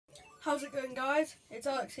How's it going, guys? It's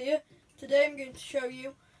Alex here. Today I'm going to show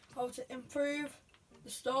you how to improve the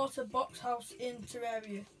starter box house in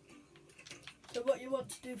Terraria. So what you want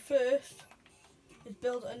to do first is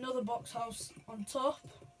build another box house on top,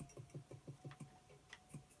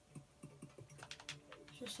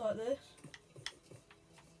 just like this.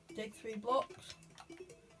 Dig 3 blocks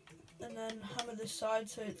and then hammer this side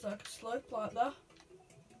so it's like a slope like that.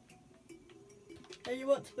 Then you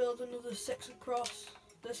want to build another 6 across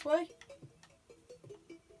this way.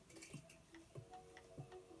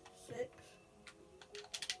 6.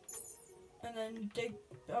 And then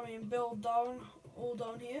build down, all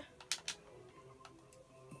down here.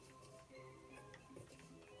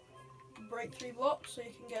 Break 3 blocks so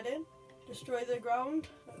you can get in. Destroy the ground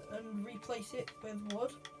and replace it with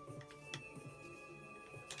wood.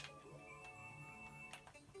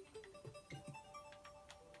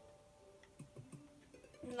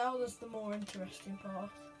 Now there's the more interesting part.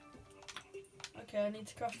 Okay, I need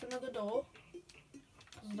to craft another door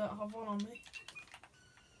because I don't have one on me.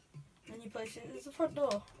 And you place it as the front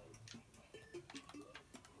door.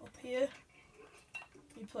 Up here,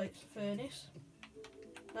 you place the furnace.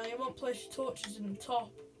 Now you want to place your torches in the top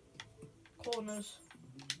corners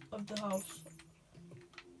of the house,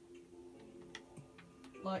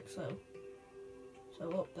 like so. So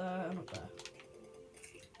up there and up there.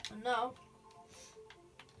 And now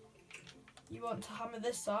you want to hammer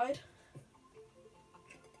this side,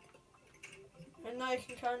 and now you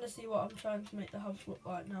can kind of see what I'm trying to make the house look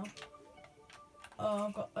like now.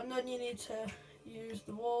 And then you need to use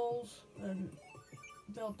the walls and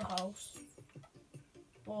build the house,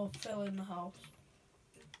 or fill in the house.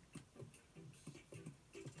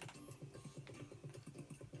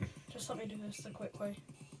 Just let me do this the quick way.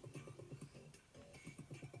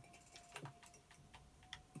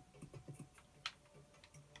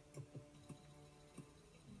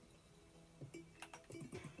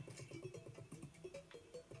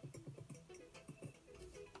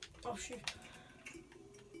 Oh shoot.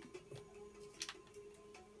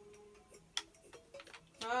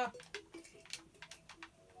 Ah.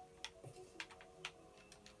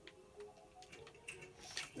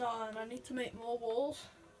 No, and I need to make more walls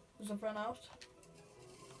because I've run out.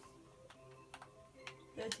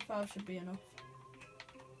 35 should be enough.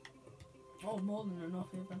 Oh, more than enough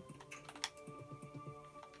even.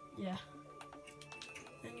 Yeah.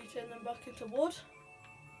 Then you turn them back into wood,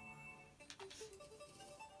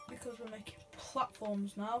 because we're making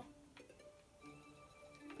platforms now.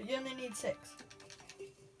 But you only need 6.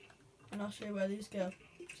 And I'll show you where these go.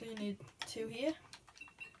 So you need 2 here,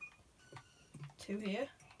 2 here.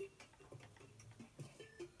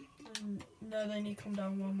 And no, they need to come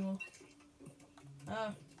down 1 more.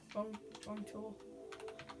 Ah, wrong tool.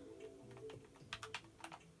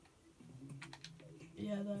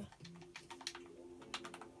 Yeah, there.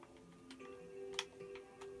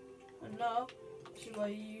 And now, this is where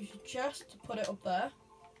you use your chest to put it up there.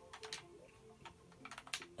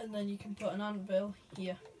 And then you can put an anvil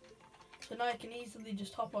here. So now you can easily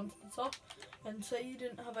just hop onto the top. And say you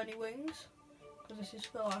didn't have any wings, because this is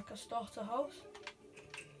for like a starter house,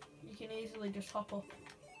 you can easily just hop up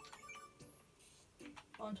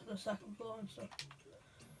onto the 2nd floor and stuff.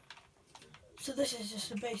 So this is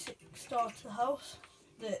just a basic starter house.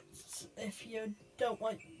 That's if you don't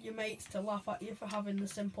want your mates to laugh at you for having the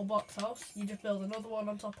simple box house, you just build another one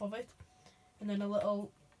on top of it, and then a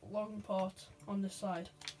little long part on this side.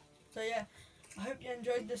 So yeah, I hope you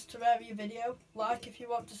enjoyed this Terraria video. Like if you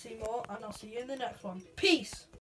want to see more, and I'll see you in the next one. Peace!